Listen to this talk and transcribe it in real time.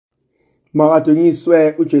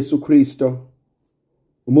Makadunyiswe uJesu Kristo.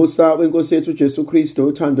 Umusa wenkosi yethu uJesu Kristo,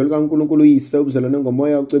 uthando likaNkulunkulu uyise, ubuzalwane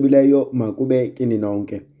ngomoya ocebileyo makube kini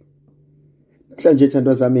nonke. Namhlanje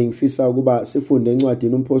thandwa zami ngifisa ukuba sifunde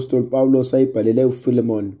encwadini uMpostoli Pawulos ayibhalele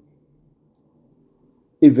uFilemon.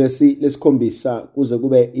 Ivesi lesikhombisa kuze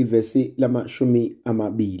kube ivesi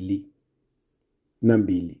lama-22.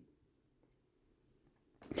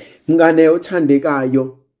 Mngane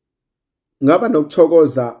othandekayo, ngaba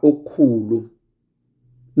nokuthokoza okukhulu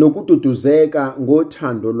nokududuzeka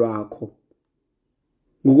ngothando lwakho,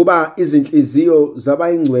 ngokuba izinhliziyo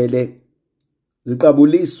zabayingcwele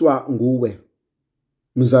ziqabuliswa nguwe,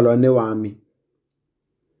 mzalwane wami.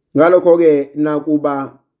 Ngalokho ke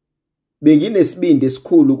nakuba benginesibindi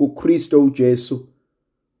esikhulu kuKristo uJesu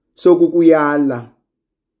sokukuyala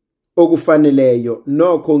okufaneleyo,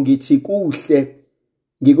 nokho ngithi kuhle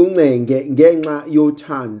ngikuncenge ngenxa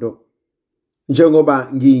yothando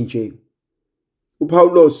njengoba nginje.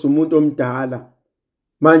 uPawulos umuntu omdala,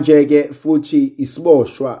 manje ke futhi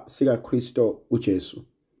isiboshwa sikaKristo uJesu.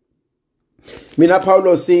 Mina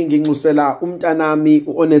Pawulos nginxusela umntanami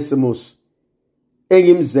uOnesimus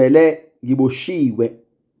engimzele ngiboshiwe,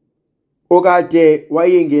 okade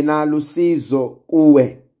wayengenalo usizo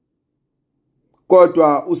kuwe,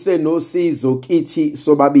 kodwa usenosizo kithi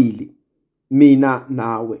sobabili, mina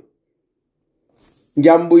nawe.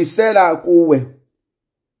 Ngiyambuyisela kuwe,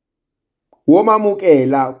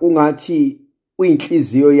 womamukela kungathi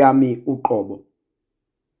uyinhliziyo yami uqobo.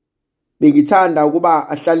 Bengithanda ukuba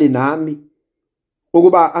ahlale nami,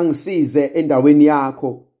 ukuba angisize endaweni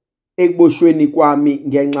yakho ekuboshweni kwami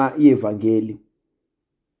ngenxa yevangeli.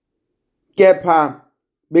 Kepha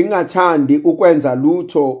bengingathandi ukwenza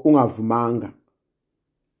lutho ungavumanga.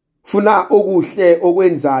 Funa okuhle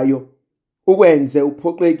okwenzayo ukwenze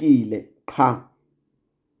uphoxekile qha,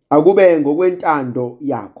 akube ngokwentando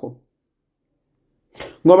yakho.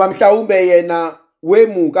 Ngoba mhlawumbe yena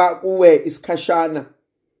wemuka kuwe isikhashana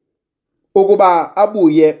ukuba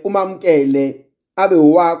abuye umamkele abe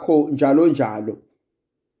wakho njalo njalo,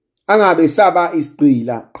 angabe saba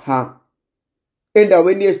isigqila qha.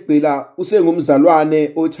 Endaweni yesigqila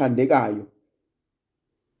usengumzalwane othandekayo,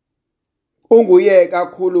 unguye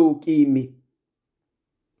kakhulu kimi,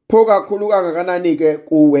 pho kakhulu kangakanani ke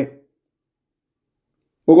kuwe,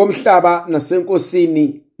 ngokomhlaba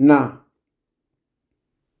nasenkosini na.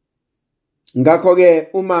 Ngakho ke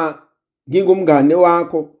uma ngingumngane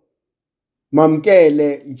wakho,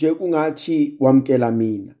 mamkele nje kungathi wamkela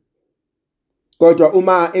mina. Kodwa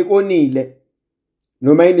uma ekonile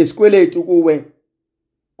noma inesikweletu kuwe,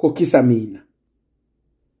 khokhisa mina.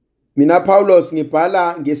 Mina Pawulos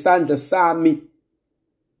ngibhala ngesandla sami,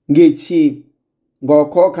 ngithi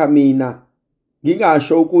ngokhokha mina,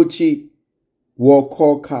 ngingasho ukuthi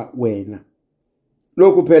wokhokha wena.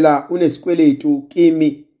 Lokhu phela unesikweletu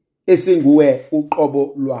kimi esinguwe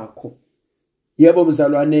uqobo lwakho. Yebo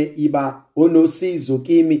mzalwane, iba onosizo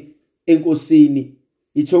kimi enkosini,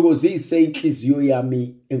 ithokozise inhliziyo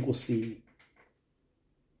yami enkosini.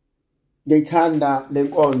 Ngiyithanda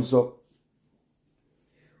lenkonzo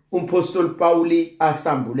uMpostoli Pawuli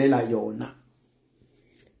asambulela yona.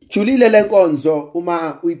 Julile lenkonzo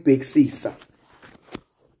uma uyibhekisisa.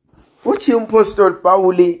 Uthi uMpostoli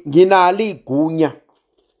Pawuli, nginalo igunya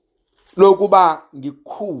lokuba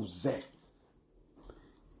ngikhuze.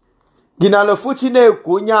 Nginalo futhi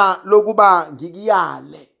negunya lokuba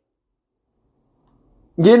ngikuyale.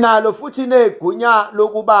 Nginalo futhi negunya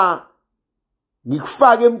lokuba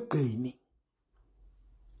ngikufake emgqeni.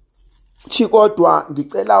 Kodwa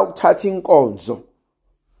ngicela ukuthatha inkonzo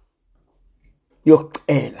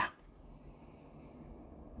yokucela.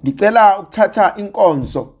 Ngicela ukuthatha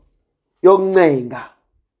inkonzo yokuncenga.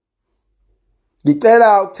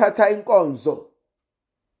 Ngicela ukuthatha inkonzo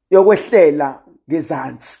yokwehlela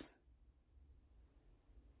ngezansi.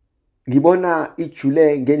 Ngibona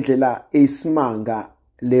ijule ngendlela eyisimanga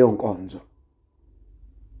leyo nkonzo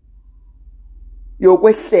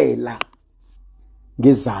yokwehlela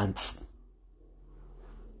ngezansi.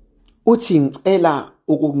 Uthi ngicela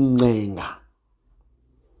ukukuncenga.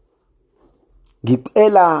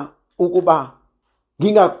 Ngicela ukuba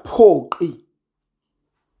ngingakuphoqi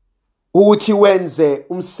ukuthi wenze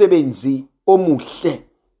umsebenzi omuhle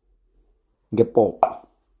ngepoqo.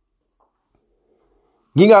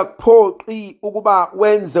 Ngingakuphoqi ukuba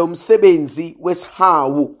wenze umsebenzi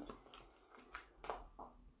wesihawu,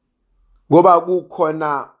 ngoba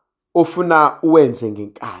kukhona ofuna uwenze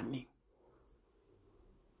ngenkani.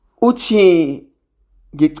 Uthi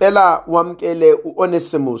ngicela wamkele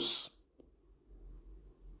uOnesimus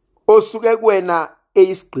osuke kuwena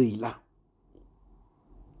eyisigqila,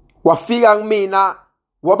 wafika kumina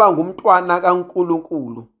waba ngumntwana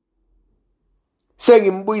kaNkulunkulu,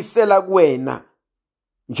 sengimbuyisela kuwena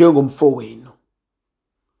njengomfowenu.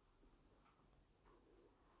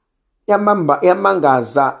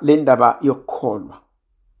 Yamangaza le ndaba yokukholwa.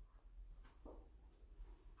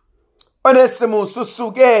 Onesimus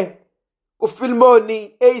usuke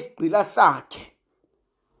kuFilimoni eyisigqila sakhe.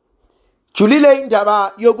 Julile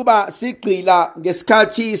indaba yokuba sigqila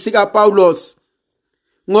ngesikhathi sika Paulos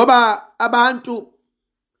ngoba abantu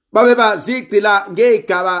babeba zigqila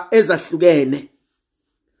ngezigaba ezahlukene.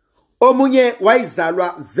 Omunye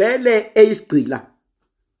wayizalwa vele eyisigqila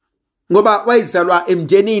ngoba wayizalwa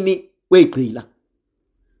emndenini wegqila.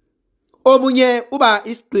 Omunye uba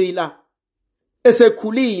isigqila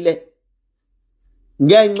esekhulile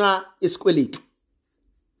ngenxa isikweletu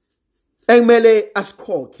ekumele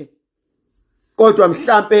asikhokhe kodwa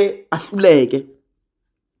mhlambe ahluleke.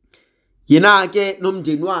 Yena ke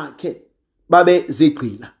nomndeni wakhe babe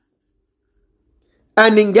zigqila.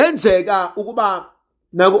 Aningenzeka ukuba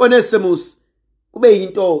naku Onesimus kube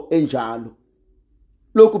yinto enjalo.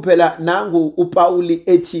 Lokhu phela nangu uPauli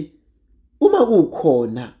ethi uma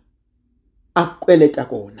kukhona akukweleta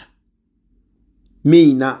kona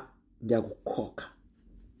mina ngiyakukhokha.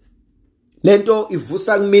 Lento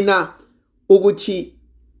ivusa kumina ukuthi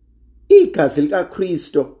igazi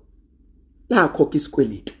likaKristo lakhokha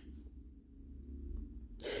isikweletu.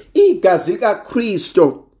 Igazi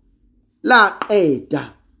likaKristo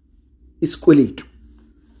laqeda isikweletu.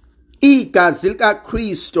 Igazi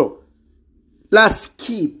likaKristo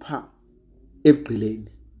lasikhipha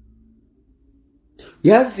ebugqileni.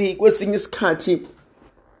 Yazi kwesinye isikhathi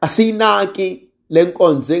asinaki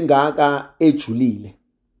lenkonzo engaka ejulile.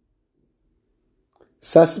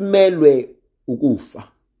 Sasimelwe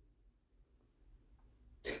ukufa.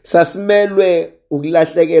 Sasimelwe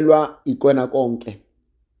ukulahlekelwa ikona konke.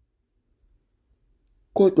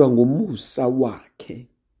 Kodwa ngumusa wakhe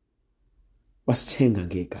wasithenga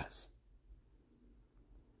ngegazi.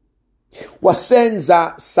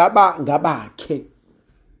 Wasenza saba ngabakhe.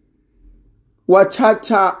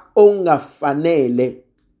 Wathatha ongafanele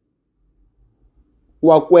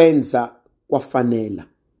wakwenza kwafanela.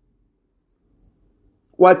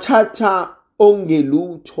 Wathatha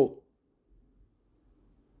ongelutho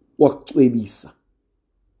wakucwebisa.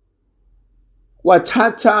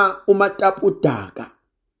 Wathatha umatapudaka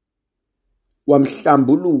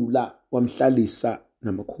wamhlambulula wamhlalisa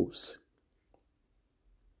namakhosi.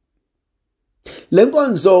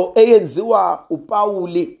 Lenkonzo eyenziwa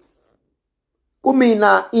uPauli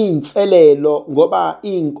kumina inselelo ngoba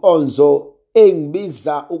inkonzo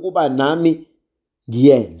engibiza ukuba nami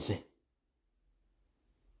ngiyenze.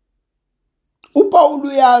 uPaul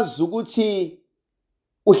uyazi ukuthi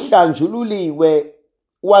uhlanjululiwe,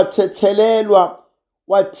 wathethelelwa,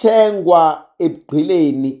 wathengwa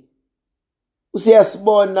ebugqileni.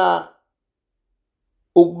 Usiyasibona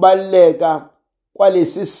ukubaleka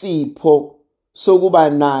kwalesi sipho sokuba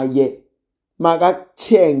naye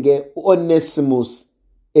makakuthenge uOnesimus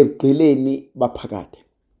ebugqileni baphakade.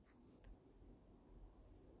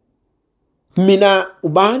 Mina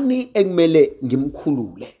ubani ekumele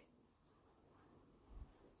ngimkhulule?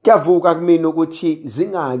 Kuyavuka kumina ukuthi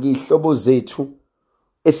zingaki ihlobo zethu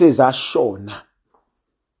esezashona.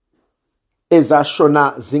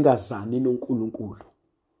 Ezashona zingazani noNkulunkulu.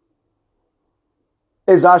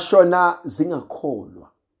 Ezashona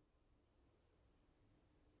zingakholwa.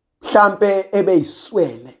 Mhlambe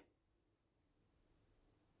ebeyiswele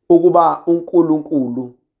ukuba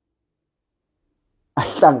uNkulunkulu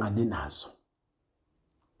ahlangane nazo.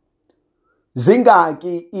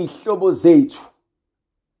 Zingaki ihlobo zethu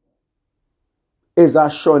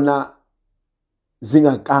ezashona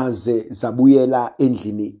zingakaze zabuyela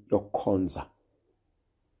endlini yokukhonza.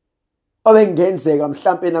 Obengenzeka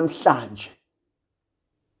mhlambe namhlanje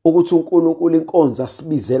ukuthi uNkulunkulu inkonzo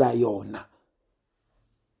asibizela yona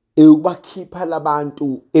ukubakhipha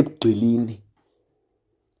labantu ebugqilini,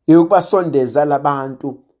 ukubasondeza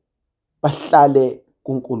labantu bahlale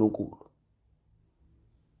kuNkulunkulu.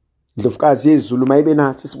 Ndlovukazi yezulu mayibe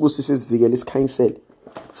nathi sibusise sivikele isikhanyisele.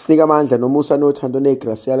 Sinika amandla nomusa nothando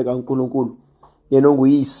negrace yale kaNkulunkulu yena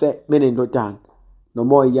onguyise menendodana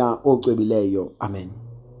nomoya ocwebileyo. Amen.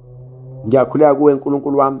 Ngiyakhuleka kuwe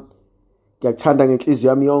uNkulunkulu wami. Ngiyakuthanda ngenhliziyo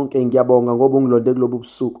yami yonke. Ngiyabonga ngoba ungilonde kulobu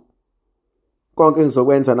busuku. Konke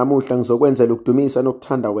ngizokwenza namuhla ngizokwenzela ukudumisa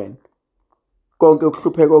nokuthanda wena. Konke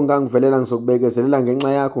ukuhlupheka ongangivelela ngizokubekezelela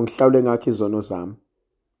ngenxa yakho, ngihlawule ngakho izono zami.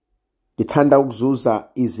 Ngithanda ukuzuza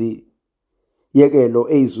iziyekelo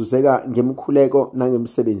ezizuzeka ngemkhuleko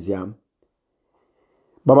nangemsebenzi yami.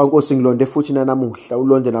 Baba Nkosi, ngilonde futhi namuhla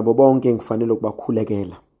ulonde nabo bonke ngifanele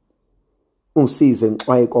ukubakhulekela. ungisize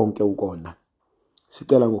ngixwaye konke ukona.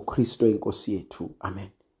 Sicela ngoKristu inkosi yethu. Amen.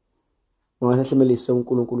 Ungahlemelise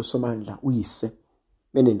uNkulunkulu Somandla uyise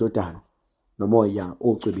benendodana nomoya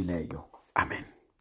ocwebileyo. Amen.